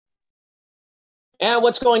And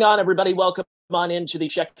what's going on, everybody? Welcome on into the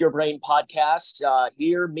Check Your Brain podcast.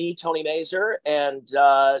 Here, me, Tony Mazer. And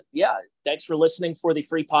thanks for listening for the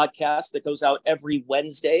free podcast that goes out every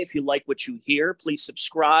Wednesday. If you like what you hear, please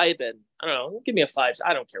subscribe and, I don't know, give me a 5.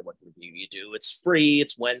 I don't care what review you do. It's free.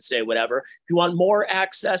 It's Wednesday, whatever. If you want more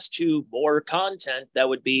access to more content, that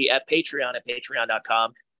would be at Patreon at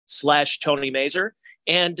patreon.com/Tony Mazer.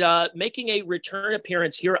 And making a return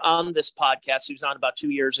appearance here on this podcast. He was on about 2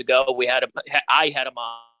 years ago. I had him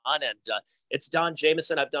on, and it's Don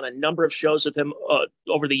Jamieson. I've done a number of shows with him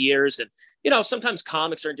over the years, and sometimes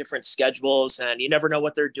comics are in different schedules, and you never know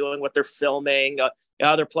what they're doing, what they're filming,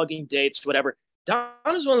 how they're plugging dates, whatever. Don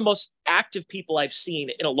is one of the most active people I've seen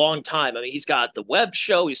in a long time. I mean, he's got the web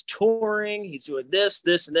show, he's touring, he's doing this,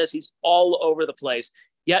 and this. He's all over the place.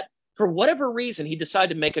 Yet, for whatever reason, he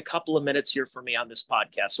decided to make a couple of minutes here for me on this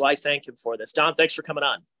podcast. So I thank him for this. Don, thanks for coming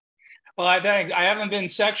on. Well, I haven't been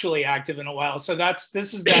sexually active in a while. So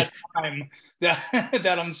this is that time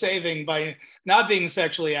that I'm saving by not being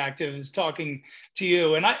sexually active, is talking to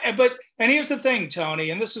you. And here's the thing,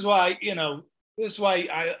 Tony, and this is why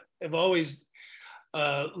I have always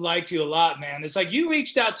liked you a lot, man. It's like you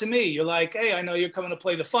reached out to me. You're like, hey, I know you're coming to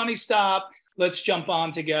play the Funny Stop. Let's jump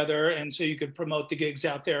on together. And so you could promote the gigs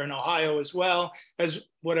out there in Ohio as well as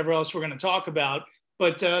whatever else we're going to talk about.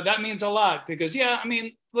 But that means a lot because,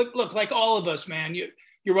 look, like all of us, man,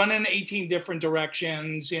 you're running 18 different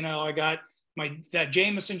directions. I got that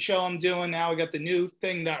Jamieson show I'm doing now. I got the new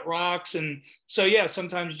thing that rocks. And so, yeah,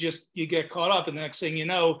 sometimes you get caught up. And the next thing you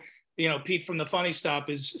know, Pete from the Funny Stop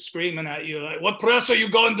is screaming at you like, what press are you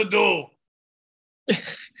going to do?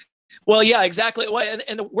 Well, yeah, exactly. Well,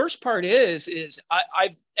 and the worst part is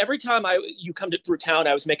I've every time you come through town, I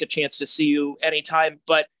always make a chance to see you anytime.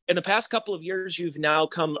 But in the past couple of years, you've now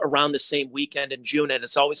come around the same weekend in June, and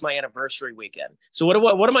it's always my anniversary weekend. So what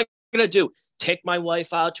am I going to do? Take my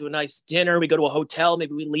wife out to a nice dinner? We go to a hotel.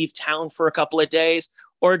 Maybe we leave town for a couple of days,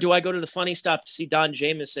 or do I go to the Funny Stop to see Don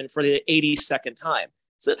Jamieson for the 82nd time?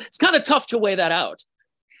 So it's kind of tough to weigh that out.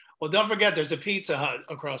 Well, don't forget, there's a Pizza Hut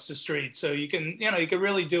across the street, so you can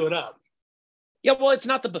really do it up. Yeah, well, it's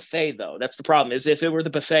not the buffet though. That's the problem. Is if it were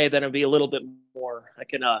the buffet, then it'd be a little bit more. I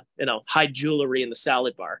can, hide jewelry in the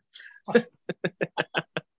salad bar.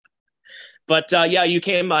 But you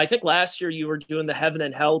came. I think last year you were doing the Heaven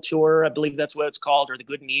and Hell tour. I believe that's what it's called, or the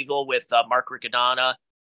Good and Evil with Mark Riccadonna,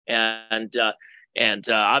 and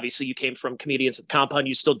obviously you came from Comedians at the Compound.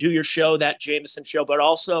 You still do your show, that Jamieson show, but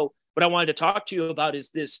also what I wanted to talk to you about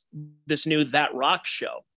is this new That Rock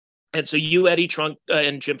show. And so you, Eddie Trunk,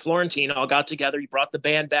 and Jim Florentine all got together. You brought the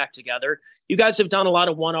band back together. You guys have done a lot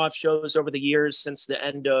of one-off shows over the years since the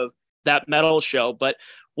end of that metal show. But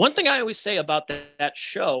one thing I always say about that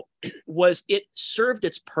show was it served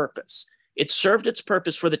its purpose. It served its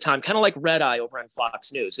purpose for the time, kind of like Red Eye over on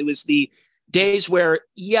Fox News. It was the days where,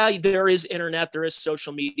 there is internet, there is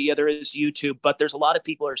social media, there is YouTube, but there's a lot of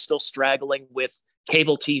people who are still straggling with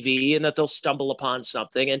cable TV and that they'll stumble upon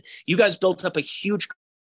something. And you guys built up a huge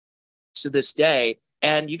to this day,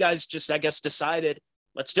 and you guys just, I guess, decided,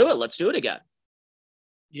 let's do it again.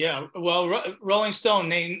 Yeah, well, Rolling Stone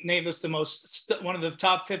named us one of the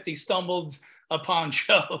top 50 stumbled upon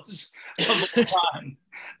shows of all time.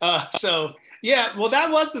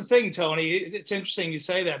 That was the thing, Tony. It's interesting you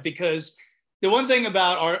say that, because the one thing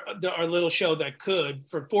about our little show that could,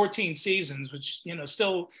 for 14 seasons, which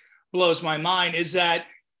still blows my mind, is that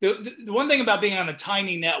the one thing about being on a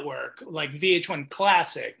tiny network like VH1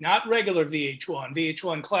 Classic, not regular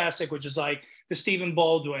VH1 Classic, which is like the Stephen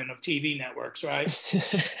Baldwin of TV networks, right?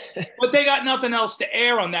 But they got nothing else to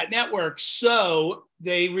air on that network. So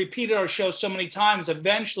they repeated our show so many times.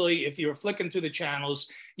 Eventually, if you were flicking through the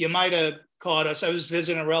channels, you might have caught us. I was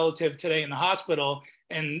visiting a relative today in the hospital,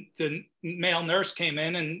 and the male nurse came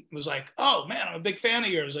in and was like, oh man, I'm a big fan of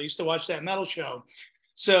yours. I used to watch that metal show.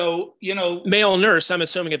 So, male nurse, I'm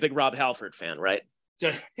assuming a big Rob Halford fan, right?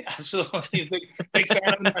 Absolutely. Big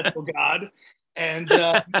fan of the Metal God. And,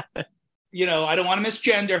 I don't want to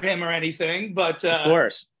misgender him or anything, but of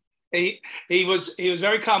course, he was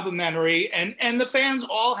very complimentary, and the fans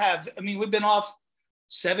all have. I mean, we've been off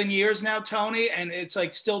 7 years now, Tony, and it's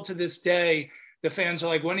like still to this day, the fans are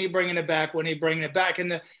like, when are you bringing it back? When are you bringing it back?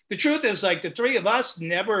 And the truth is, like, the three of us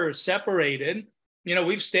never separated.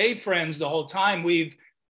 We've stayed friends the whole time. We've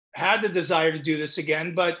had the desire to do this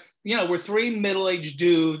again, but we're three middle-aged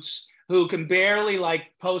dudes who can barely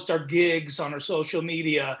post our gigs on our social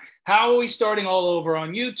media. How are we starting all over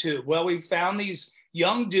on YouTube? Well, we found these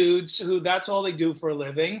young dudes who that's all they do for a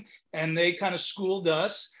living, and they kind of schooled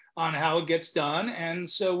us on how it gets done. And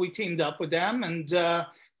so we teamed up with them, and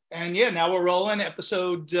now we're rolling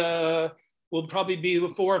episode we'll probably be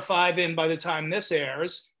 4 or 5 in by the time this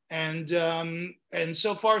airs. And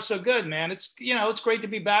so far so good, man. It's, it's great to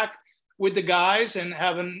be back with the guys and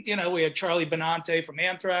having, we had Charlie Benante from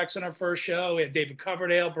Anthrax in our first show. We had David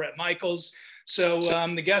Coverdale, Bret Michaels. So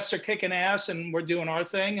the guests are kicking ass and we're doing our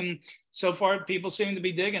thing. And so far people seem to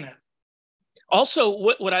be digging it. Also,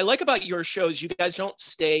 what I like about your shows, you guys don't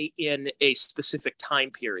stay in a specific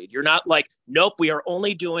time period. You're not like, nope, we are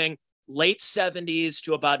only doing late 70s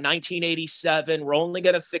to about 1987. We're only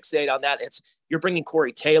going to fixate on that. You're bringing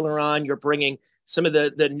Corey Taylor on. You're bringing some of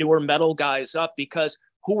the newer metal guys up, because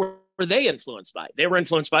who were they influenced by? They were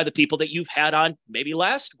influenced by the people that you've had on maybe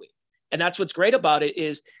last week. And that's what's great about it,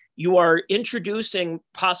 is you are introducing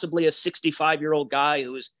possibly a 65-year-old guy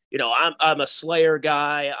who's, I'm a Slayer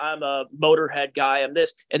guy, I'm a Motorhead guy, I'm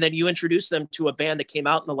this. And then you introduce them to a band that came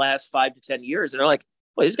out in the last 5 to 10 years. And they're like,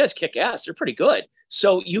 well, these guys kick ass. They're pretty good.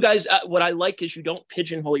 So you guys, what I like is you don't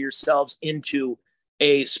pigeonhole yourselves into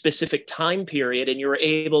a specific time period, and you're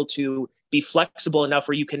able to be flexible enough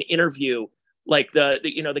where you can interview like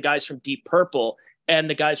the guys from Deep Purple and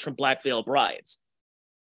the guys from Black Veil Brides.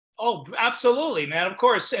 Oh, absolutely, man. Of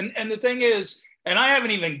course. And the thing is, and I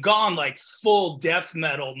haven't even gone like full death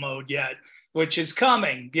metal mode yet, which is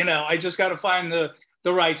coming. I just got to find the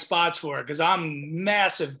right spots for it, because I'm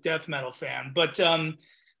massive death metal fan. But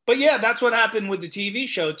yeah, that's what happened with the TV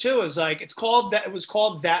show too. Is like it was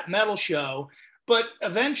called That Metal Show. But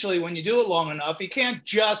eventually, when you do it long enough, you can't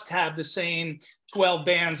just have the same 12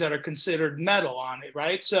 bands that are considered metal on it,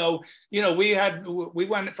 right? So, we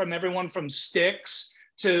went from everyone from Styx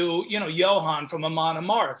to, Johan from Amon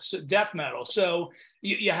Amarth, so death metal. So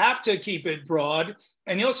you have to keep it broad.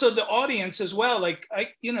 And also the audience as well. Like,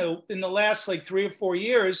 in the last like 3 or 4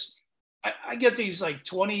 years, I get these like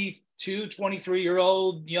 22,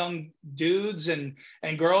 23-year-old young dudes and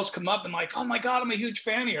girls come up and like, oh my God, I'm a huge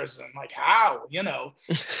fan of yours. And I'm like, how,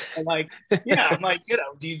 And like, yeah, I'm like,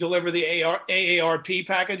 do you deliver the AARP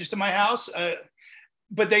package to my house?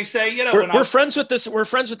 But they say, we're friends with this. We're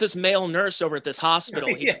friends with this male nurse over at this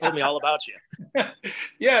hospital. He told me all about you.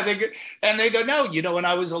 Yeah, they go, no, when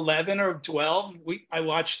I was 11 or 12, I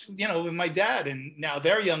watched, with my dad, and now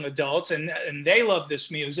they're young adults and they love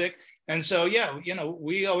this music. And so, yeah,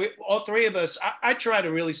 we all three of us, I try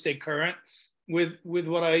to really stay current with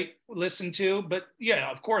what I listen to. But yeah,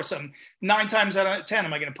 of course, I'm 9 times out of 10,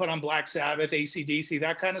 am I going to put on Black Sabbath, AC/DC,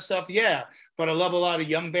 that kind of stuff? Yeah. But I love a lot of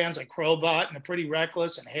young bands like Crowbot and The Pretty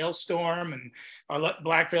Reckless and Hailstorm, and I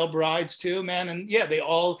Black Veil Brides too, man. And yeah, they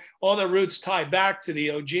all their roots tie back to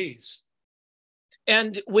the OGs.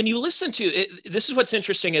 And when you listen to it, this is what's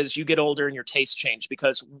interesting as you get older and your tastes change,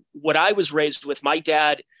 because what I was raised with, my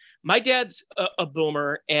dad's a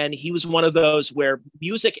boomer, and he was one of those where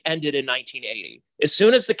music ended in 1980. As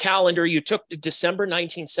soon as the calendar, you took December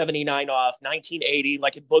 1979 off, 1980,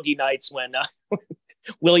 like at Boogie Nights when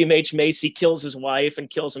William H. Macy kills his wife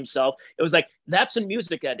and kills himself. It was like, that's when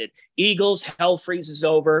music ended. Eagles, Hell Freezes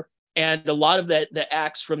Over. And a lot of the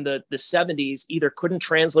acts from the 70s either couldn't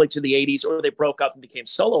translate to the 80s, or they broke up and became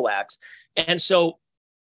solo acts. And so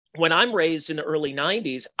when I'm raised in the early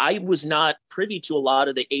 90s, I was not privy to a lot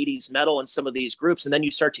of the 80s metal and some of these groups. And then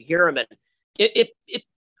you start to hear them, and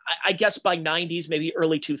I guess by 90s, maybe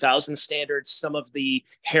early 2000s standards, some of the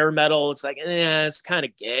hair metal, it's like, it's kind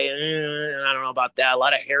of gay. I don't know about that. A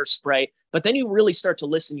lot of hairspray. But then you really start to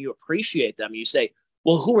listen, you appreciate them. You say,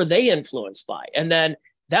 well, who are they influenced by? And then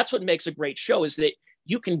that's what makes a great show, is that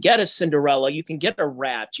you can get a Cinderella, you can get a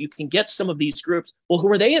Rat, you can get some of these groups. Well,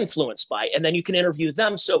 who are they influenced by? And then you can interview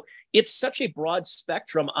them. So it's such a broad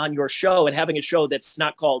spectrum on your show, and having a show that's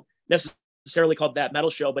not called necessarily called That Metal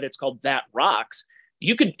Show, but it's called That Rocks.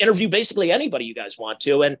 You can interview basically anybody you guys want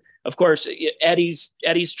to. And of course, Eddie's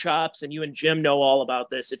chops, and you and Jim know all about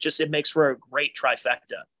this. It makes for a great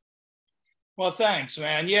trifecta. Well, thanks,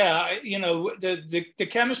 man. Yeah, the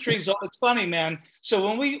chemistry is, it's funny, man. So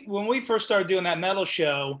when we first started doing That Metal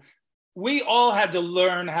Show, we all had to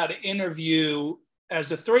learn how to interview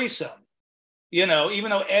as a threesome. Even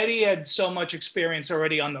though Eddie had so much experience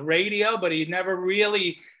already on the radio, but he'd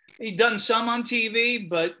done some on TV,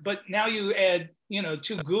 but now you add, 2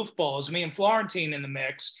 goofballs, me and Florentine, in the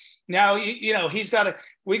mix. Now,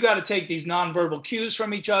 we've got to take these nonverbal cues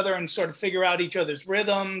from each other and sort of figure out each other's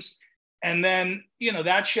rhythms. And then,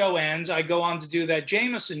 that show ends. I go on to do that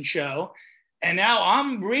Jamieson show. And now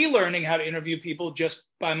I'm relearning how to interview people just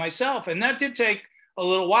by myself. And that did take a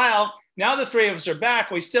little while. Now the three of us are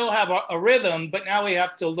back. We still have a rhythm, but now we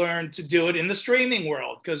have to learn to do it in the streaming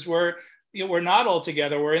world, because we're not all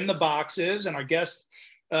together. We're in the boxes, and our guest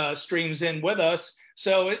streams in with us.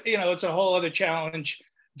 So, it's a whole other challenge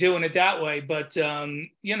doing it that way. But,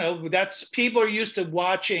 that's, people are used to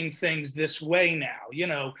watching things this way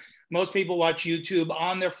now. Most people watch YouTube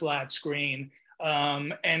on their flat screen.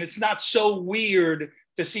 And it's not so weird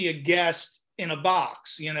to see a guest in a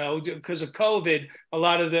box, because of COVID, a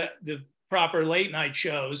lot of the proper late night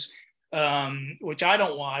shows, which I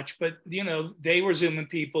don't watch, but they were Zooming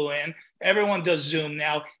people in. Everyone does Zoom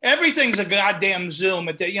now. Everything's a goddamn Zoom.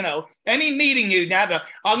 Any meeting you have,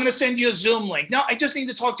 I'm going to send you a Zoom link. No, I just need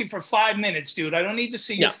to talk to you for 5 minutes, dude. I don't need to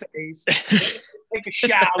see your face. Take a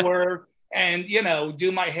shower and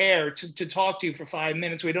do my hair to talk to you for 5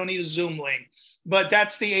 minutes. We don't need a Zoom link. But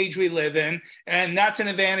that's the age we live in, and that's an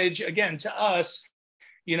advantage again to us.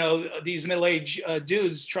 These middle-aged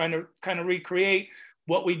dudes trying to kind of recreate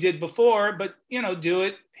what we did before, but do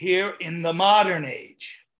it here in the modern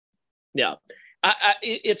age. Yeah.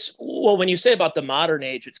 When you say about the modern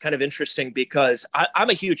age, it's kind of interesting because I'm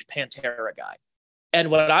a huge Pantera guy. And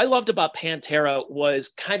what I loved about Pantera was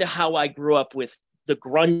kind of how I grew up with the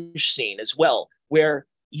grunge scene as well, where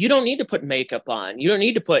you don't need to put makeup on. You don't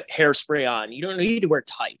need to put hairspray on. You don't need to wear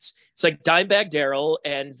tights. It's like Dimebag Darrell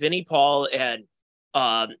and Vinnie Paul and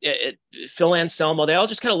Phil Anselmo. They all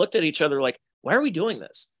just kind of looked at each other like, why are we doing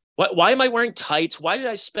this? Why am I wearing tights? Why did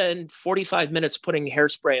I spend 45 minutes putting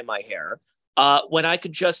hairspray in my hair when I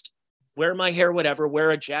could just wear my hair, whatever,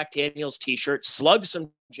 wear a Jack Daniels t-shirt, slug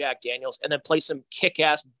some Jack Daniels, and then play some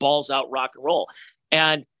kick-ass balls out rock and roll.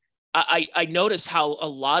 And I noticed how a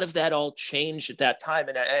lot of that all changed at that time.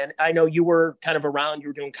 And I know you were kind of around, you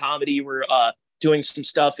were doing comedy, you were doing some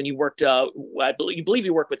stuff, and you worked, I believe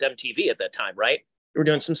you worked with MTV at that time, right? You were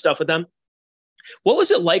doing some stuff with them. What was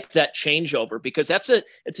it like, that changeover? Because it's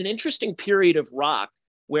an interesting period of rock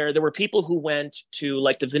where there were people who went to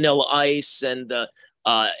like the Vanilla Ice and the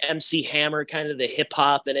MC Hammer, kind of the hip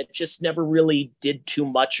hop, and it just never really did too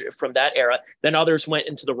much from that era. Then others went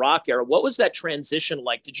into the rock era. What was that transition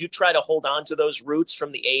like? Did you try to hold on to those roots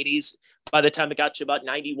from the 80s by the time it got to about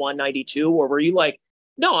 91, 92? Or were you like,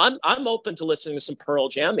 no, I'm open to listening to some Pearl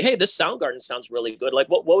Jam. Hey, this Soundgarden sounds really good. Like,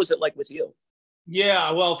 what was it like with you? Yeah,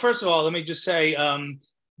 well, first of all, let me just say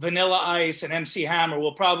Vanilla Ice and MC Hammer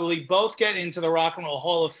will probably both get into the Rock and Roll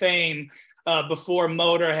Hall of Fame before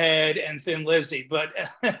Motorhead and Thin Lizzy. But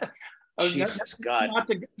Jesus God.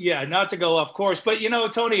 Not to go off course. But,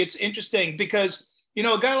 Tony, it's interesting because, a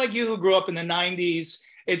guy like you who grew up in the 90s,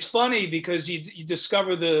 it's funny because you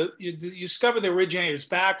discover the originators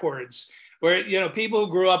backwards. Where, people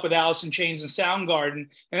who grew up with Alice in Chains and Soundgarden, and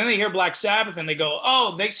then they hear Black Sabbath and they go,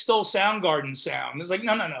 oh, they stole Soundgarden's sound. It's like,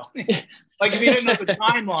 no. Like, if you didn't know the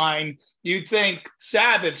timeline, you'd think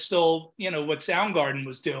Sabbath stole, what Soundgarden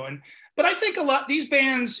was doing. But I think a lot, these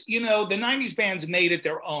bands, the 90s bands made it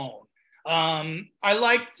their own. I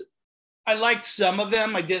liked some of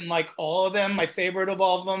them. I didn't like all of them. My favorite of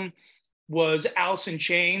all of them was Alice in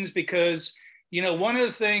Chains because, one of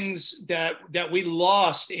the things that we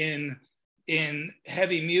lost in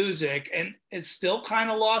heavy music, and it's still kind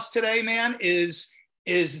of lost today, man, is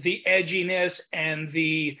the edginess and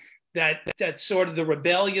that sort of the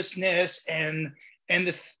rebelliousness and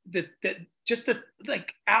the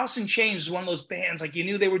like Alice in Chains is one of those bands, like, you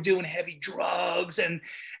knew they were doing heavy drugs and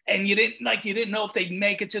you didn't know if they'd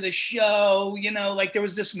make it to the show, like there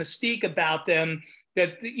was this mystique about them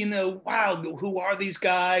that, wow, who are these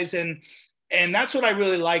guys? And that's what I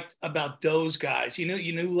really liked about those guys. You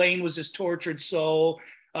knew Lane was this tortured soul.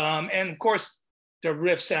 And of course, the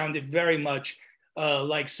riff sounded very much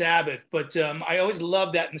like Sabbath. But I always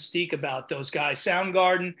loved that mystique about those guys.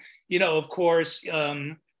 Soundgarden, of course,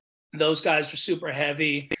 those guys were super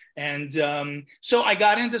heavy. And so I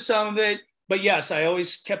got into some of it. But yes, I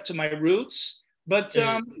always kept to my roots. But,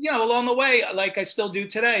 along the way, like I still do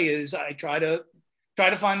today, is I try to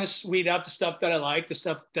weed out the stuff that I like, the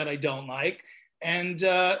stuff that I don't like. And,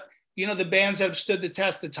 the bands that have stood the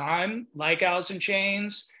test of time, like Alice in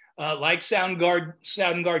Chains, like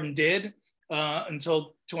Soundgarden did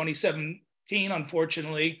until 2017.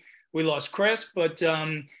 Unfortunately, we lost Chris. But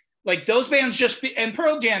like those bands and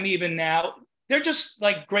Pearl Jam even now, they're just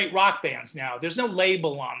like great rock bands now. There's no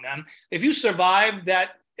label on them. If you survive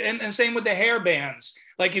that, and same with the hair bands.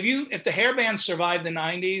 Like if the hair bands survived the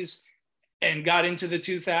 90s, and got into the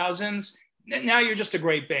 2000s, now you're just a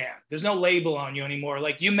great band. There's no label on you anymore.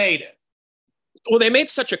 Like, you made it. Well, they made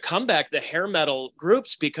such a comeback, the hair metal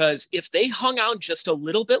groups, because if they hung out just a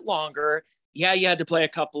little bit longer, you had to play a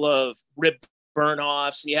couple of rib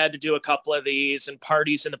burn-offs, and you had to do a couple of these and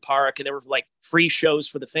parties in the park, and there were like free shows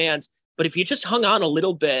for the fans. But if you just hung on a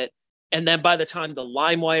little bit, and then by the time the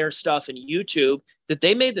LimeWire stuff and YouTube, that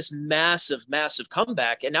they made this massive, massive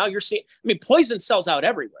comeback. And now you're seeing, Poison sells out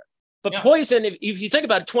everywhere. But Yeah. Poison, if you think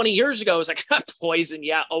about it, 20 years ago, it was like, Poison,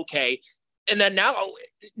 yeah, okay. And then now,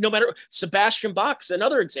 no matter, Sebastian Bach's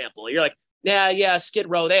another example. You're like, yeah, Skid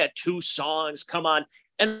Row, they had 2 songs, come on.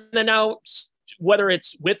 And then now, whether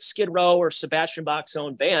it's with Skid Row or Sebastian Bach's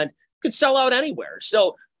own band, could sell out anywhere.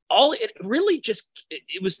 So it really just,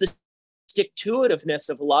 it was the stick-to-itiveness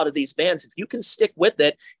of a lot of these bands. If you can stick with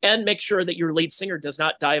it and make sure that your lead singer does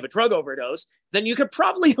not die of a drug overdose, then you could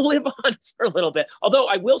probably live on for a little bit. Although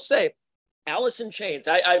I will say, Alice in Chains,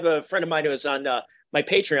 I have a friend of mine who is on my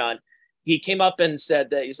Patreon. He came up and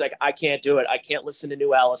said that he's like, I can't do it. I can't listen to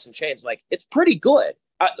new Alice in Chains. I'm like, it's pretty good.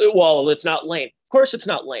 Well, it's not Lane. Of course it's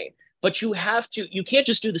not Lane. But you can't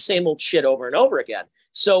just do the same old shit over and over again.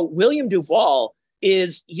 So William Duvall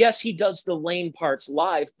is, yes, he does the Lane parts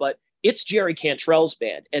live, but it's Jerry Cantrell's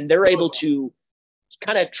band. And they're able to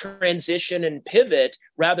kind of transition and pivot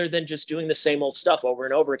rather than just doing the same old stuff over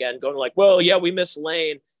and over again, going like, well, yeah, we miss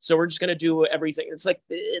Lane, so we're just going to do everything. It's like,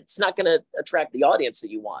 it's not going to attract the audience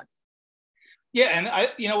that you want. Yeah,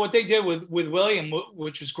 and what they did with William,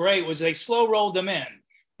 which was great, was they slow rolled him in.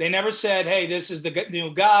 They never said, hey, this is the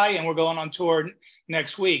new guy and we're going on tour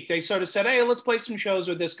next week. They sort of said, hey, let's play some shows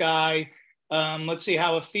with this guy. Let's see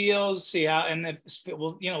how it feels,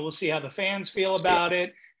 we'll see how the fans feel about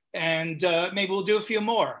it. And maybe we'll do a few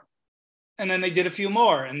more. And then they did a few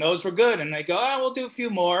more and those were good. And they go, oh, we'll do a few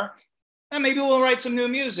more. And maybe we'll write some new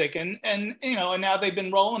music. And now they've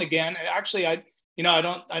been rolling again. Actually, I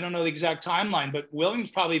don't know the exact timeline, but William's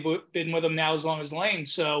probably been with them now as long as Lane.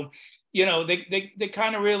 So, they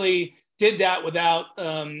kind of really did that without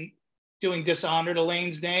doing dishonor to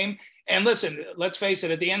Lane's name. And listen, let's face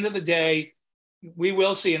it, at the end of the day, we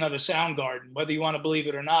will see another Soundgarden, whether you want to believe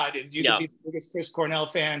it or not. You could be the biggest Chris Cornell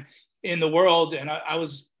fan in the world. And I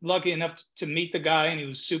was lucky enough to meet the guy, and he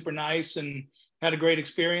was super nice and had a great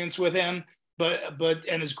experience with him. But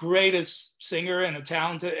as great as singer and a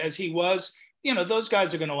talented as he was, those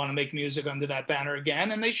guys are going to want to make music under that banner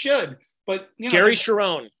again, and they should. But Gary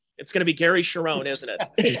Sharon. It's going to be Gary Sharon, isn't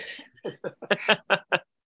it?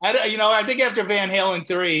 I think after Van Halen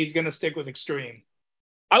 3, he's going to stick with Extreme.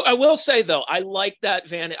 I will say, though, I like that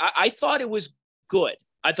I thought it was good.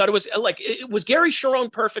 I thought it was was Gary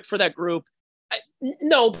Sharon perfect for that group?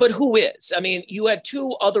 No, but who is? I mean, you had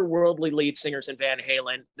 2 otherworldly lead singers in Van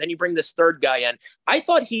Halen. Then you bring this third guy in. I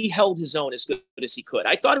thought he held his own as good as he could.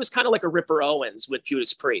 I thought it was kind of like a Ripper Owens with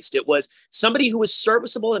Judas Priest. It was somebody who was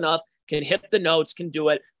serviceable enough, can hit the notes, can do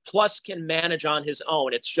it, plus can manage on his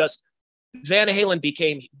own. It's just Van Halen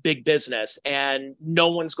became big business, and no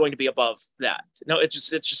one's going to be above that. No, it's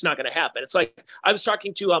just not going to happen. It's like I was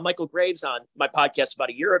talking to Michael Graves on my podcast about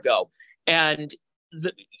a year ago, and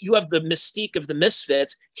you have the mystique of the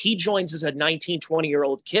Misfits. He joins as a 19,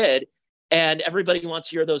 20-year-old kid, and everybody wants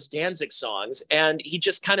to hear those Danzig songs. And he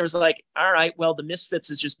just kind of was like, all right, well, the Misfits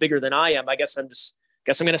is just bigger than I am. I guess I'm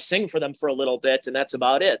going to sing for them for a little bit, and that's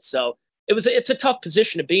about it. So it's a tough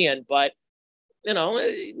position to be in, but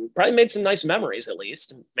probably made some nice memories, at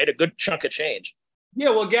least, and made a good chunk of change.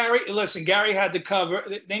 Yeah, well, Gary had to cover,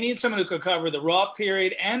 they need someone who could cover the Roth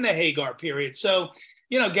period and the Hagar period. So,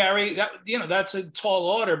 Gary, that's a tall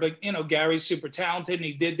order, but, Gary's super talented and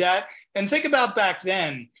he did that. And think about back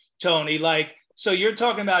then, Tony, so you're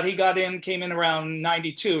talking about he came in around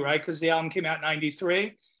 92, right? Because the album came out in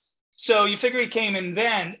 93. So you figure he came in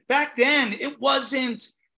then. Back then, it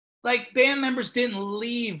wasn't, band members didn't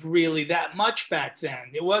leave really that much back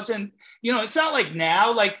then. It wasn't, it's not like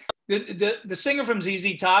now, the singer from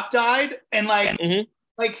ZZ Top died, and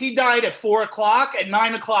he died at 4:00. At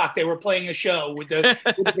 9:00, they were playing a show with the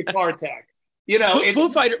guitar tech.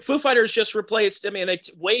 Foo Fighters just replaced. I mean, they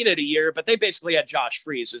waited a year, but they basically had Josh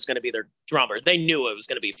Freese, who's going to be their drummer. They knew it was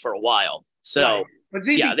going to be for a while. So, right. But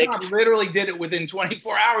ZZ Top literally did it within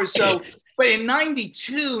 24 hours. So, but in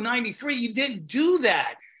 92, 93, you didn't do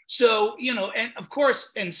that. So, and of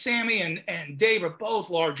course, and Sammy and Dave are both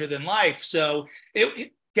larger than life. So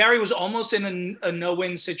Gary was almost in a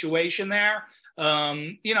no-win situation there.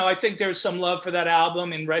 I think there's some love for that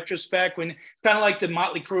album in retrospect, when it's kind of like the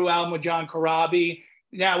Motley Crue album with John Corabi.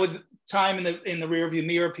 Now with time in the rearview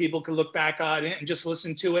mirror, people can look back on it and just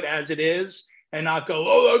listen to it as it is and not go,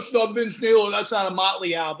 oh, that's not Vince Neil, or that's not a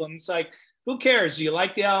Motley album. It's like, who cares? Do you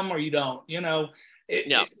like the album or you don't?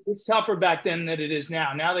 It's tougher back then than it is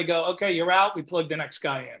now. Now they go, okay, you're out. We plug the next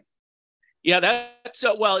guy in. Yeah, that's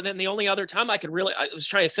well. And then the only other time I was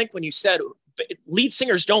trying to think when you said lead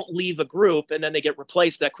singers don't leave a group and then they get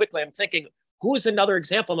replaced that quickly. I'm thinking, who is another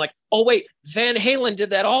example? I'm like, oh wait, Van Halen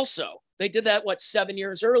did that also. They did that 7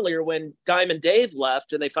 years earlier when Diamond Dave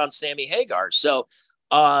left and they found Sammy Hagar. So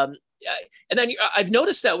And then I've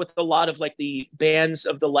noticed that with a lot of like the bands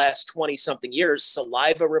of the last 20 something years.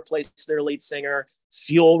 Saliva replaced their lead singer,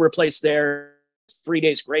 Fuel replaced their 3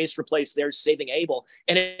 Days Grace, replaced their Saving Abel.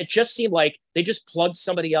 And it just seemed like they just plugged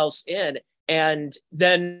somebody else in. And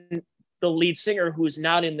then the lead singer, who's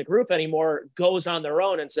not in the group anymore, goes on their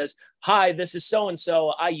own and says, "Hi, this is so and so.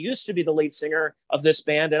 I used to be the lead singer of this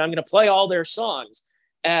band, and I'm going to play all their songs."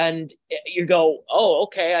 And you go, "Oh,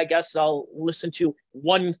 okay, I guess I'll listen to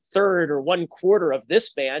 1/3 or 1/4 of this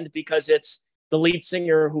band because it's the lead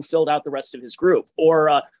singer who filled out the rest of his group."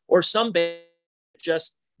 Or some bands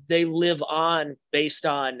just, they live on based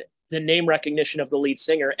on the name recognition of the lead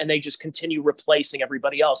singer, and they just continue replacing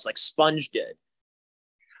everybody else, like Sponge did.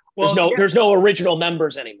 Well, there's no original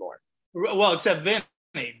members anymore. Well, except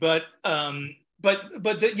Vinny, but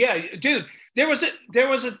dude, there was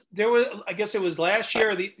I guess it was last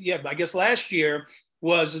year. I guess last year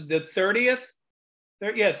was the 30th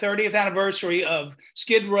anniversary of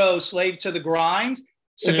Skid Row, Slave to the Grind.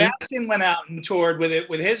 Sebastian went out and toured with it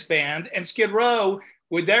with his band, and Skid Row,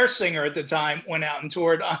 with their singer at the time, went out and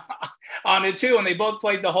toured on it too, and they both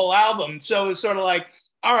played the whole album. So it's sort of like,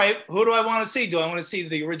 all right, who do I want to see? Do I want to see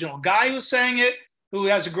the original guy who sang it, who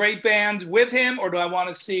has a great band with him, or do I want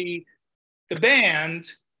to see the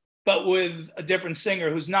band but with a different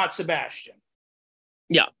singer who's not Sebastian?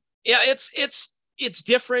 Yeah, it's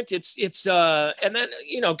different. And then,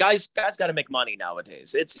 you know, guys got to make money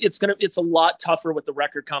nowadays. It's a lot tougher with the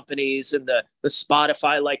record companies and the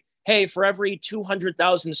Spotify. Like, hey, for every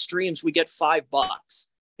 200,000 streams, we get $5.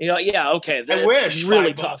 You know, yeah, okay. I wish.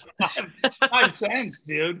 Really tough. 5 cents,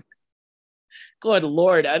 dude. Good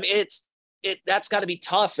Lord. I mean, that's got to be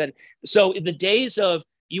tough. And so in the days of,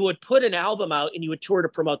 you would put an album out and you would tour to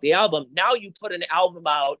promote the album. Now you put an album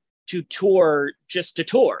out to tour, just to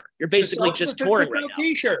tour. You're basically just touring right now.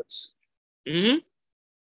 T-shirts. Mm-hmm.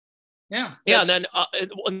 Yeah. Yeah.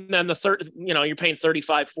 And then the third, you know, you're paying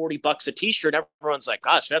 $35-$40 a t-shirt. Everyone's like,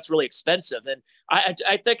 gosh, that's really expensive. And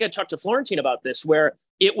I think I talked to Florentine about this, where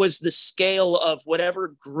it was the scale of whatever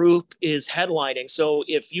group is headlining. So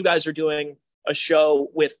if you guys are doing a show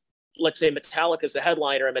with, let's say, Metallica as the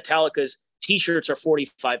headliner, and Metallica's t-shirts are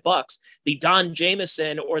 $45, the Don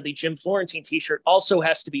Jamieson or the Jim Florentine t-shirt also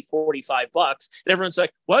has to be $45. And everyone's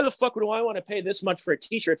like, why the fuck do I want to pay this much for a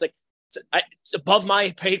t-shirt? It's like, it's above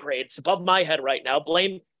my pay grade. It's above my head right now.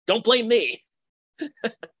 Don't blame me.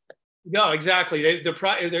 No, exactly.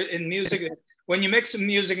 In music, when you mix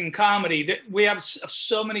music and comedy, we have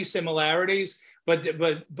so many similarities. But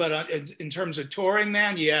in terms of touring,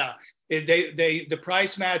 man, yeah, the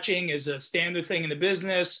price matching is a standard thing in the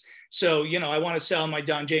business. So, you know, I want to sell my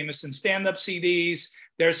Don Jamieson stand-up CDs.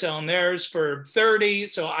 They're selling theirs for $30,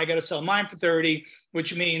 so I got to sell mine for $30,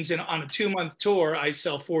 which means on a 2-month tour, I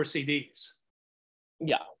sell 4 CDs.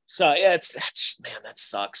 Yeah. So yeah, that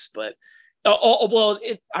sucks. But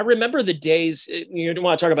I remember the days. You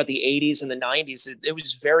want to talk about the '80s and the '90s? It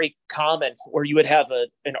was very common where you would have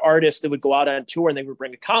an artist that would go out on tour and they would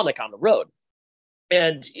bring a comic on the road.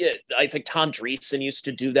 And I think Tom Dreesen used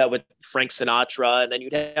to do that with Frank Sinatra. And then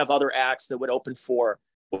you'd have other acts that would open for,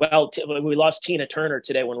 we lost Tina Turner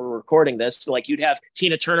today when we were recording this. So like, you'd have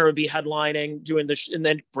Tina Turner would be headlining, doing this, and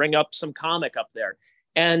then bring up some comic up there.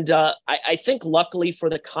 And I think luckily for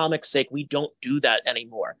the comic's sake, we don't do that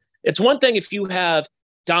anymore. It's one thing if you have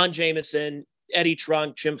Don Jamieson, Eddie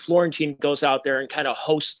Trunk, Jim Florentine goes out there and kind of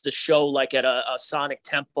hosts the show like at a Sonic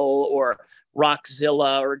Temple or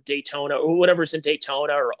Rockzilla or Daytona or whatever's in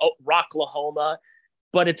Daytona or Rocklahoma.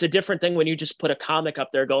 But it's a different thing when you just put a comic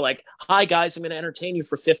up there, go like, hi guys, I'm going to entertain you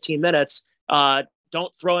for 15 minutes.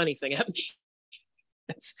 Don't throw anything at me.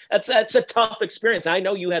 That's a tough experience. I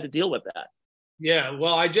know you had to deal with that. Yeah.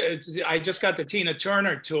 Well, I just got the Tina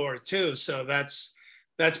Turner tour too. So that's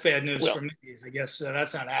bad news for me. I guess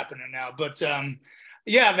that's not happening now, but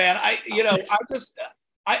yeah, man,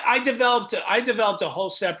 I developed a whole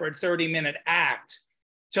separate 30-minute act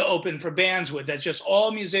to open for bands with. That's just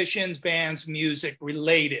all musicians, bands, music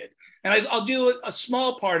related. And I'll do a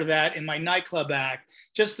small part of that in my nightclub act,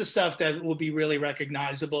 just the stuff that will be really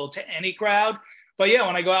recognizable to any crowd. But yeah,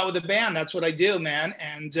 when I go out with a band, that's what I do, man.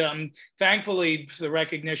 And thankfully, for the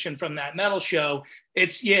recognition from that metal show,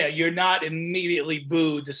 you're not immediately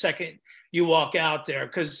booed the second you walk out there.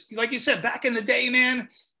 Because like you said, back in the day, man,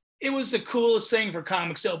 it was the coolest thing for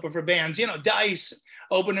comics to open for bands. You know, Dice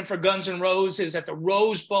opening for Guns N' Roses at the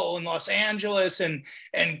Rose Bowl in Los Angeles, and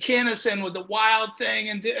Kinnison with the Wild Thing,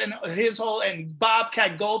 and his whole, and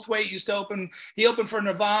Bobcat Goldthwait used to open. He opened for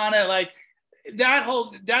Nirvana. Like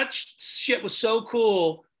that shit was so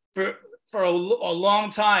cool for a long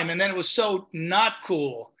time, and then it was so not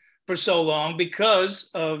cool for so long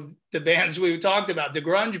because of the bands we talked about. The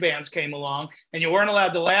grunge bands came along and you weren't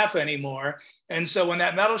allowed to laugh anymore. And so when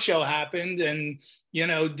that metal show happened and, you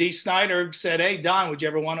know, Dee Snider said, hey, Don, would you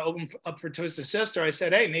ever want to open up for Twisted Sister? I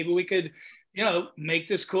said, hey, maybe we could, you know, make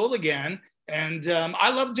this cool again. And I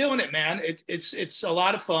love doing it, man. It's a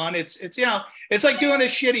lot of fun. It's you know, it's like doing a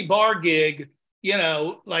shitty bar gig, you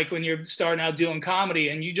know, like when you're starting out doing comedy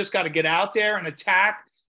and you just got to get out there and attack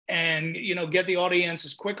and, you know, get the audience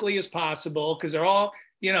as quickly as possible because they're all,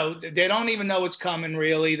 you know, they don't even know what's coming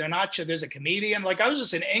really. They're not sure. There's a comedian. Like I was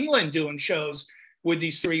just in England doing shows with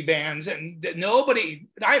these three bands and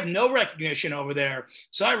I have no recognition over there.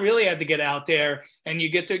 So I really had to get out there and you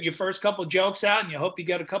get your first couple jokes out and you hope you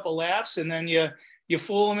get a couple laughs and then you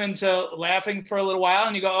fool them into laughing for a little while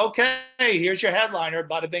and you go, okay, here's your headliner,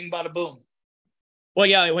 bada bing, bada boom. Well,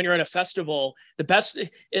 yeah, when you're in a festival, I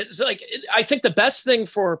think the best thing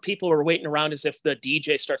for people who are waiting around is if the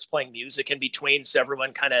DJ starts playing music in between so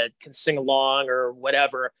everyone kind of can sing along or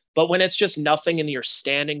whatever. But when it's just nothing and you're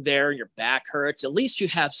standing there, your back hurts, at least you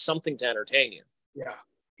have something to entertain you. Yeah.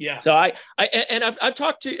 Yeah. So I've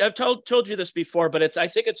told you this before, but I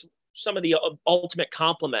think it's some of the ultimate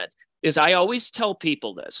compliment is I always tell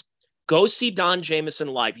people this: go see Don Jamieson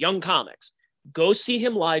live, young comics. Go see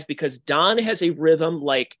him live because Don has a rhythm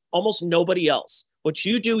like almost nobody else. What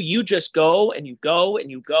you do, you just go and you go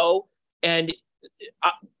and you go. And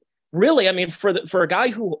really, I mean, for a guy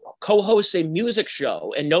who co-hosts a music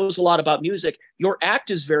show and knows a lot about music, your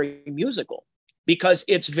act is very musical because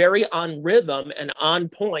it's very on rhythm and on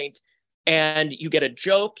point. And you get a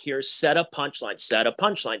joke, here's set a punchline, set a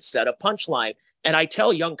punchline, set a punchline. And I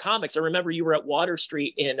tell young comics, I remember you were at Water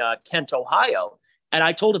Street in Kent, Ohio. And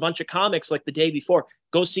I told a bunch of comics like the day before,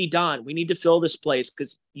 go see Don. We need to fill this place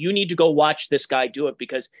because you need to go watch this guy do it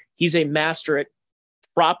because he's a master at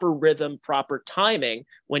proper rhythm, proper timing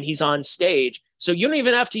when he's on stage. So you don't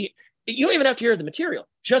even have to hear the material,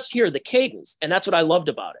 just hear the cadence. And that's what I loved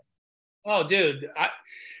about it. Oh, dude.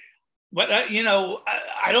 You know,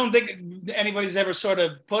 I don't think anybody's ever sort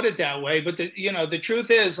of put it that way. But the truth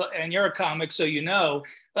is, and you're a comic, so you know,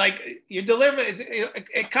 like you deliver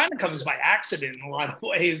it kind of comes by accident in a lot of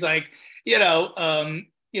ways. Like,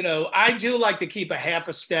 I do like to keep a half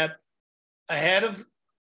a step ahead of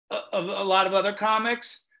a lot of other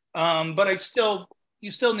comics. But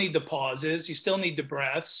you still need the pauses, you still need the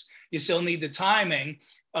breaths, you still need the timing.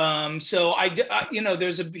 So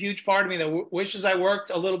there's a huge part of me that wishes I worked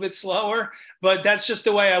a little bit slower, but that's just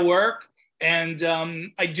the way I work. And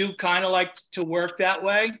I do kind of like to work that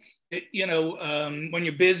way. When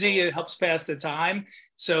you're busy, it helps pass the time.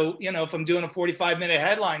 So, if I'm doing a 45-minute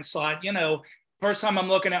headline slot, first time I'm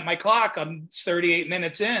looking at my clock, I'm 38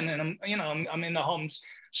 minutes in and I'm in the home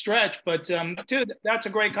stretch. But dude, that's a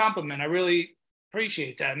great compliment. I really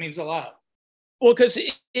appreciate that. It means a lot. Well, because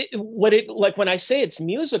when I say it's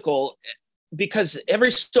musical, because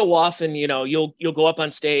every so often, you'll go up on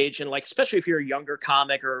stage and like, especially if you're a younger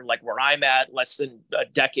comic or like where I'm at, less than a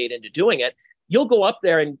decade into doing it, you'll go up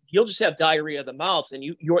there and you'll just have diarrhea of the mouth, and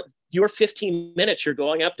your 15 minutes you're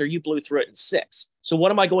going up there, you blew through it in 6. So what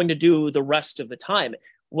am I going to do the rest of the time?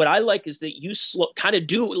 What I like is that you kind of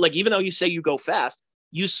do, like, even though you say you go fast,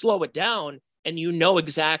 you slow it down and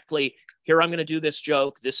exactly, here I'm going to do this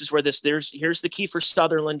joke. This is where here's the Kiefer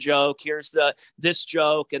Sutherland joke. Here's this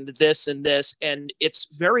joke and this, and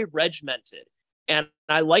it's very regimented. And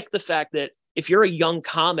I like the fact that if you're a young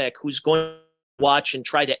comic who's going to watch and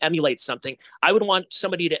try to emulate something, I would want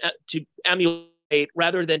somebody to emulate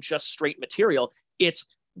rather than just straight material.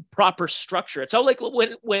 It's proper structure. It's all like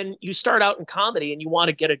when you start out in comedy and you want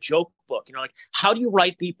to get a joke book, like, how do you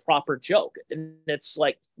write the proper joke? And it's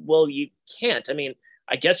like, well, you can't. I mean,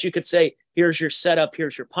 I guess you could say, here's your setup,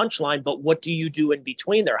 here's your punchline, but what do you do in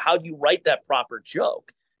between there? How do you write that proper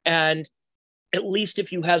joke? And at least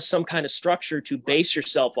if you have some kind of structure to base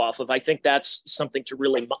yourself off of, I think that's something to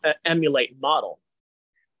really emulate and model.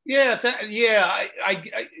 Yeah.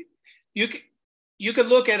 You could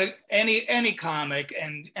look at any comic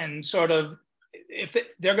and sort of, if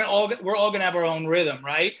we're all going to have our own rhythm,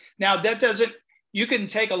 right? Now that doesn't, you can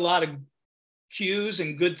take a lot of cues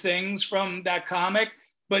and good things from that comic,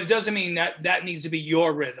 but it doesn't mean that needs to be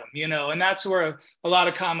your rhythm, and that's where a lot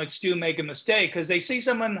of comics do make a mistake, because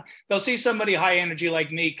they'll see somebody high energy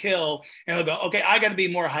like me kill, and they'll go, okay, I got to be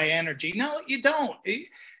more high energy. No, you don't.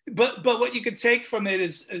 But what you could take from it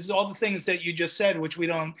is all the things that you just said, which we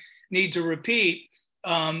don't need to repeat,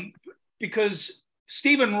 because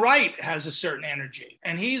Stephen Wright has a certain energy,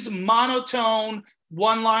 and he's a monotone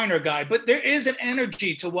one-liner guy, but there is an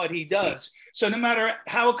energy to what he does. So no matter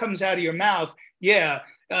how it comes out of your mouth,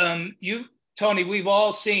 you Tony, we've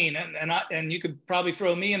all seen, and you could probably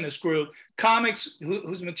throw me in this group, comics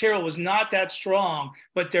whose material was not that strong,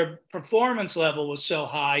 but their performance level was so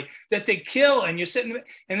high that they kill. And you're sitting,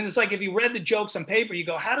 and it's like if you read the jokes on paper, you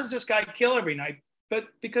go, how does this guy kill every night? But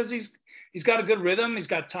because he's got a good rhythm, he's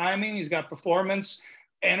got timing, he's got performance,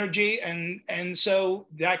 energy, and so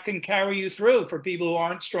that can carry you through for people who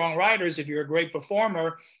aren't strong writers. If you're a great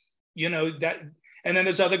performer, that. And then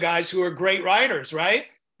there's other guys who are great writers, right?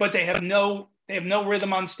 But they have no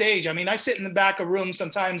rhythm on stage. I mean, I sit in the back of rooms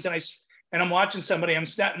sometimes and I'm watching somebody, I'm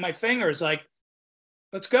snapping my fingers like,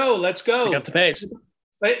 let's go. Pick up the pace.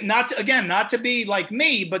 But not to be like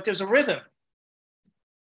me, but there's a rhythm.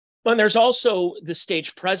 Well, and there's also the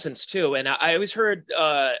stage presence too. And I always heard,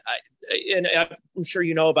 and I'm sure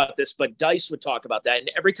you know about this, but Dice would talk about that. And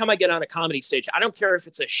every time I get on a comedy stage, I don't care if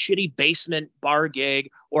it's a shitty basement bar gig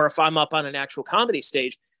or if I'm up on an actual comedy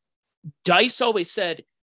stage, Dice always said,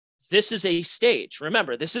 this is a stage.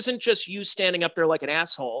 Remember, this isn't just you standing up there like an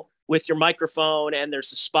asshole with your microphone and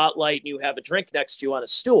there's a spotlight and you have a drink next to you on a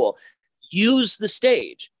stool. Use the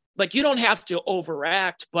stage. Like, you don't have to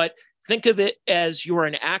overact, but think of it as you're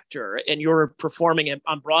an actor and you're performing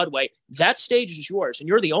on Broadway. That stage is yours and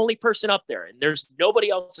you're the only person up there and there's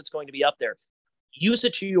nobody else that's going to be up there. Use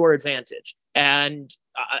it to your advantage. And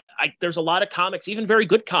there's a lot of comics, even very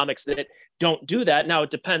good comics, that don't do that. Now, it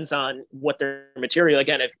depends on what their material.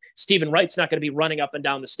 Again, if Stephen Wright's not going to be running up and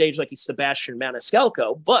down the stage like he's Sebastian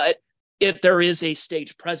Maniscalco, but if there is a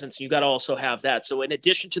stage presence, you got to also have that. So in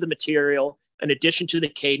addition to the material, in addition to the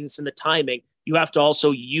cadence and the timing, you have to also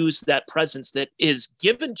use that presence that is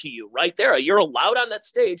given to you right there. You're allowed on that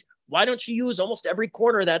stage. Why don't you use almost every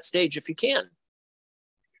corner of that stage if you can?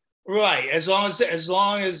 Right. As long as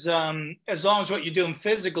what you're doing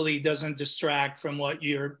physically doesn't distract from what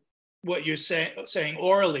you're saying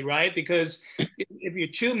orally, right? Because if you're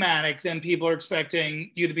too manic, then people are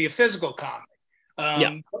expecting you to be a physical comic.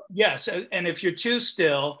 Yes, and if you're too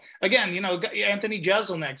still, again, Anthony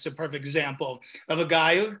Jeselnik's a perfect example of a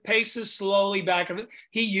guy who paces slowly back.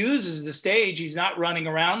 He uses the stage. He's not running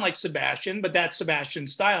around like Sebastian, but that's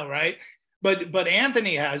Sebastian's style, right? But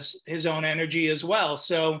Anthony has his own energy as well.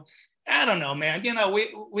 So I don't know, man.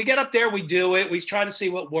 We get up there, we do it. We try to see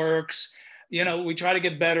what works. We try to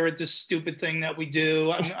get better at this stupid thing that we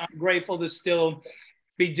do. I'm grateful to still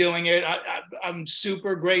be doing it. I'm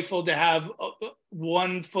super grateful to have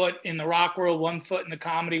one foot in the rock world, one foot in the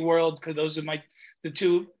comedy world, because those are the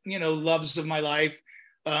two, loves of my life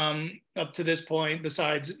up to this point,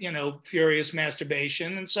 besides, furious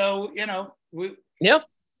masturbation. And so, we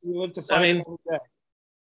live to fight every day.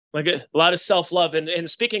 Like a lot of self-love. And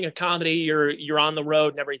speaking of comedy, you're on the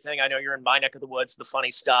road and everything. I know you're in my neck of the woods, the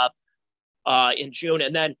Funny Stop, in June.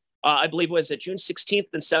 And then I believe was it June 16th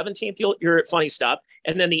and 17th, you're at Funny Stop.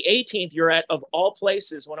 And then the 18th, you're at, of all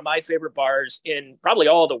places, one of my favorite bars in probably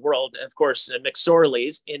all the world, of course,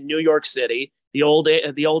 McSorley's in New York City, the old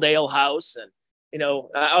ale house. And,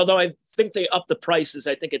 although I think they upped the prices,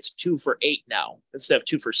 I think it's 2 for $8 now instead of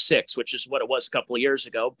 2 for $6, which is what it was a couple of years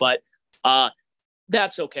ago. But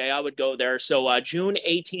that's okay. I would go there. So June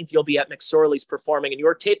 18th, you'll be at McSorley's performing, and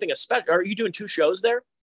you're taping a special. Are you doing 2 shows there?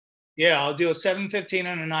 Yeah, I'll do a 7:15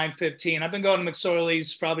 and a 9:15. I've been going to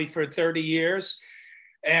McSorley's probably for 30 years.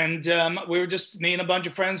 And we were just, me and a bunch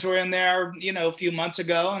of friends were in there, a few months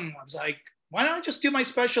ago. And I was like, why don't I just do my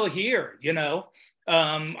special here?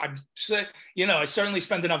 I certainly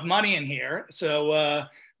spent enough money in here. So,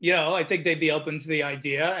 I think they'd be open to the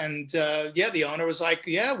idea. And the owner was like,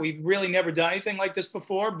 yeah, we've really never done anything like this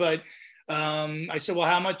before. But I said, well,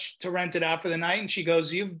 how much to rent it out for the night? And she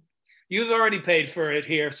goes, you've already paid for it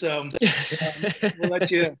here. So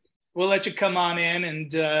we'll let you come on in.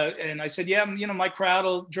 And I said, yeah, my crowd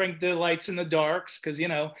will drink the lights and the darks, because, you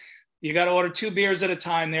got to order 2 beers at a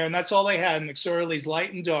time there. And that's all they had. McSorley's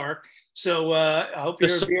light and dark. So I hope you're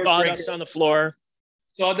a beer sawdust on the floor.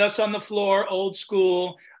 Sawdust on the floor, old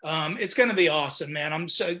school. It's going to be awesome, man. I'm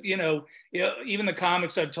so, even the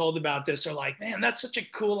comics I've told about this are like, man, that's such a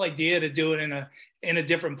cool idea to do it in a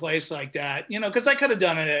different place like that. Because I could have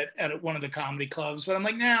done it at one of the comedy clubs, but I'm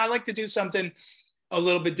like, nah, I like to do something a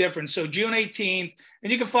little bit different. So June 18th,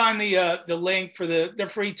 and you can find the link for the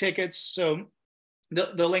free tickets. So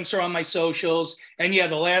the links are on my socials. And yeah,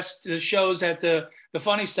 the shows at the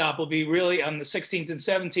Funny Stop will be really on the 16th and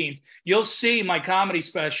 17th. You'll see my comedy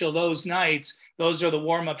special those nights. Those are the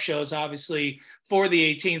warm-up shows, obviously, for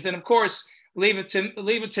the 18th. And of course, leave it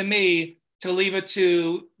to me to leave it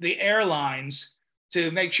to the airlines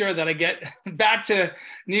to make sure that I get back to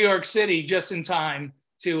New York City just in time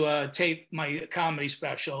to tape my comedy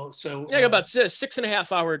special. So yeah, about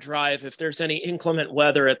 6.5 hour drive. If there's any inclement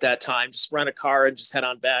weather at that time, just rent a car and just head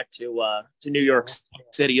on back to New York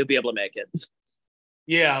City. You'll be able to make it.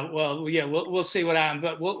 Yeah, well, yeah, we'll see what happens,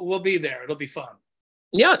 but we'll be there. It'll be fun.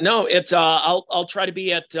 Yeah, no, it's I'll try to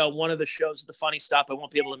be at one of the shows, the Funny Stop. I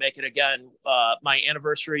won't be able to make it again. My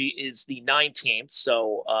anniversary is the 19th,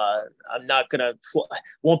 so I'm not gonna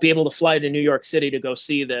won't be able to fly to New York City to go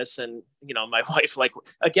see this. And my wife, like,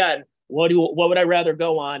 again, what would I rather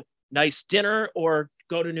go on? Nice dinner or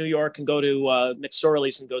go to New York and go to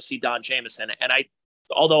McSorley's and go see Don Jamieson? And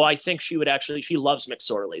although I think she loves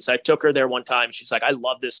McSorley's. I took her there one time. She's like, I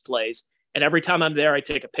love this place. And every time I'm there, I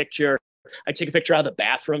take a picture. I take a picture out of the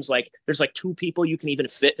bathrooms. Like, there's like 2 people you can even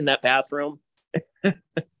fit in that bathroom.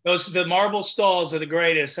 The marble stalls are the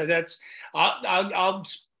greatest. So I'll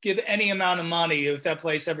give any amount of money if that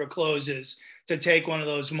place ever closes to take one of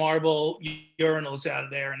those marble urinals out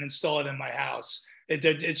of there and install it in my house.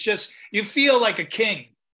 It's just, you feel like a king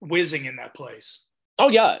whizzing in that place. Oh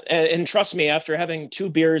yeah, and trust me, after having 2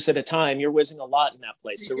 beers at a time, you're whizzing a lot in that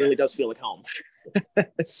place. So it really does feel like home.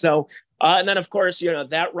 So, and then of course,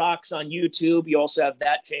 That Rocks on YouTube. You also have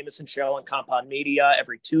That Jamieson Show on Compound Media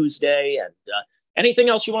every Tuesday. And anything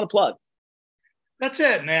else you want to plug? That's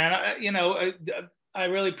it, man. I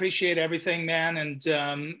really appreciate everything, man. And,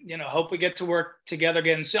 hope we get to work together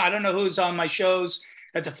again. So I don't know who's on my shows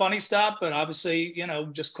at the Funny Stop, but obviously,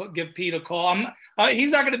 just give Pete a call.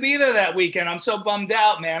 He's not going to be there that weekend. I'm so bummed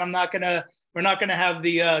out, man. We're not going to have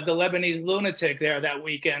the Lebanese lunatic there that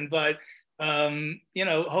weekend, but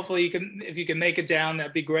hopefully if you can make it down,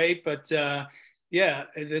 that'd be great. But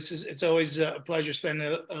it's always a pleasure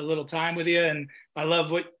spending a little time with you. And I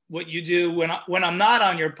love what you do when I'm not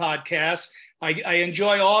on your podcast. I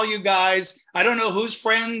enjoy all you guys. I don't know who's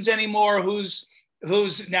friends anymore, who's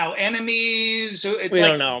now enemies. We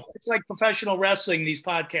don't know. It's like professional wrestling, these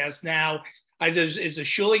podcasts now. Is the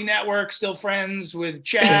Shuley Network still friends with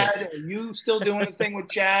Chad? Are you still doing a thing with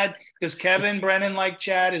Chad? Does Kevin Brennan like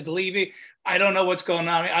Chad? Is Levy? I don't know what's going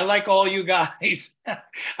on. I like all you guys.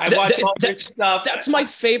 I watch all your stuff. That's my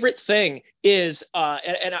favorite thing is,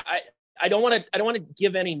 and I don't want to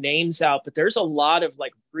give any names out, but there's a lot of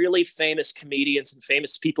like really famous comedians and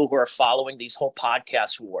famous people who are following these whole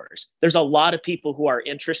podcast wars. There's a lot of people who are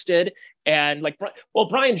interested. And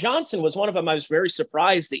Brian Johnson was one of them. I was very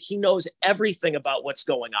surprised that he knows everything about what's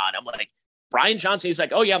going on. I'm like, Brian Johnson, he's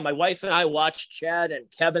like, oh yeah, my wife and I watched Chad and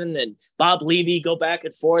Kevin and Bob Levy go back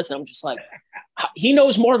and forth. And I'm just like, he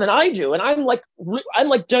knows more than I do. And I'm like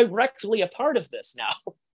directly a part of this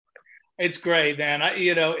now. It's great, man.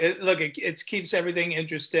 It keeps everything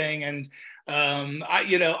interesting. And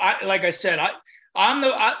like I said, I'm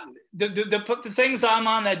the things I'm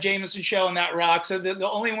on that Jamieson Show and That Rocks are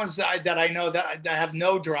the only ones that I know that have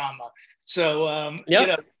no drama. So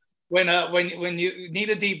when you need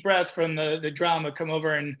a deep breath from the drama, come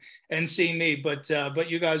over and see me. But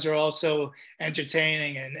you guys are also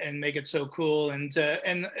entertaining and make it so cool.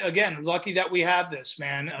 And again, lucky that we have this,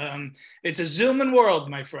 man. It's a Zooming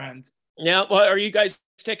world, my friend. Yeah. Well, are you guys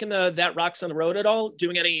taking That Rocks on the road at all?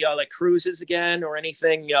 Doing any like cruises again or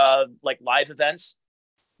anything like live events?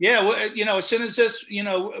 Yeah. Well, as soon as this,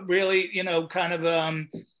 really, kind of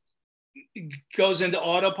goes into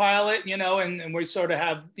autopilot, and we sort of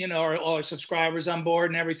have, all our subscribers on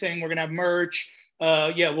board and everything. We're going to have merch.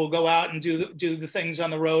 We'll go out and do the things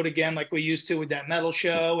on the road again, like we used to with that metal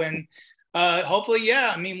show. And hopefully,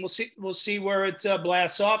 we'll see where it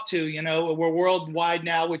blasts off to. We're worldwide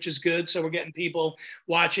now, which is good. So we're getting people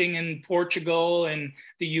watching in Portugal and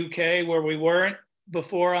the UK where we weren't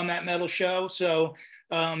before on that metal show. So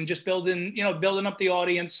just building up the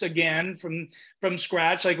audience again from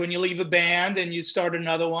scratch. Like when you leave a band and you start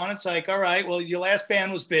another one, it's like, all right, well, your last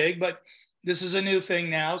band was big, but this is a new thing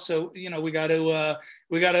now. So, we got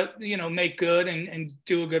to make good and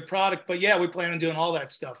do a good product. But yeah, we plan on doing all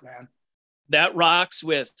that stuff, man. That Rocks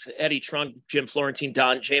with Eddie Trunk, Jim Florentine,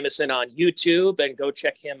 Don Jamieson on YouTube, and go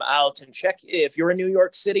check him out. And check if you're in New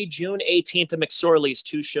York City, June 18th at McSorley's,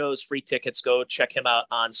 2 shows, free tickets. Go check him out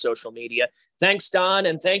on social media. Thanks, Don.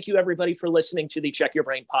 And thank you, everybody, for listening to the Check Your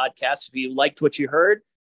Brain podcast. If you liked what you heard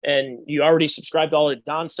and you already subscribed to all the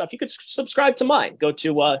Don stuff, you could subscribe to mine. Go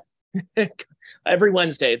to every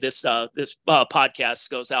Wednesday, this podcast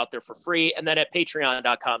goes out there for free. And then at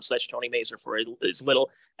patreon.com/Tony Mazer for as little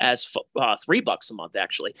as $3 a month,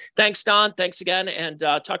 actually. Thanks, Don. Thanks again. And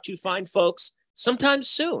talk to you fine folks sometime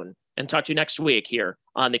soon. And talk to you next week here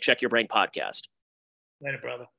on the Check Your Brain podcast. Later, brother.